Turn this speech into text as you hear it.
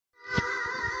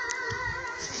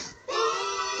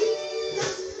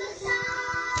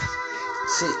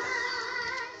Sí.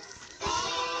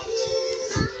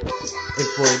 El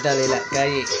poeta de la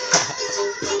calle.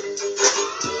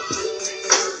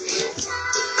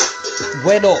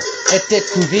 Bueno, este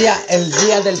es tu día, el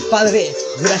día del Padre.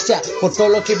 Gracias por todo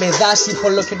lo que me das y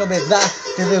por lo que no me das.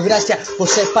 Te doy gracias por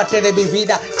ser parte de mi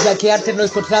vida, ya que antes no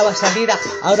encontraba salida.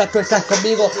 Ahora tú estás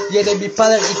conmigo y eres mi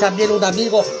padre y también un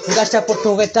amigo. Gracias por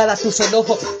tus ventanas, tus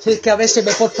enojos. Sé que a veces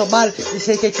me porto mal y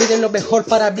sé que quieres lo mejor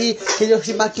para mí. Que yo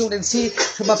soy más que un en sí,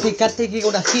 soy más picante que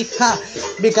una hija.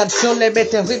 Mi canción le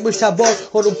mete ritmo y sabor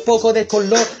con un poco de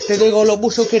color. Te digo lo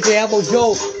mucho que te amo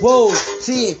yo. Wow,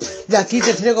 sí. Y aquí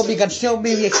te traigo mi canción,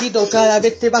 mi viejito. Cada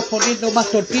vez te vas poniendo más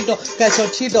tortito,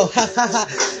 calzoncito, jajaja.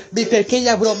 Mi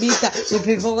pequeña bromita, me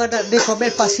tengo ganas de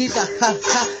comer pasita,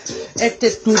 jaja. Este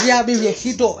es tu día, mi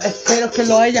viejito. Espero que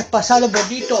lo hayas pasado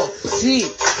bonito. Sí,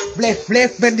 blef,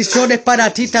 blef, bendiciones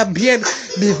para ti también.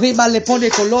 Mi rima le pone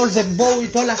color de dembow y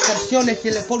todas las canciones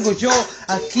que le pongo yo.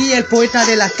 Aquí el poeta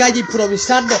de la calle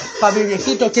improvisando para mi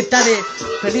viejito que está de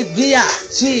feliz día.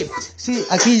 Sí, sí,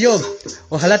 aquí yo.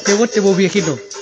 Ojalá te guste, mi viejito.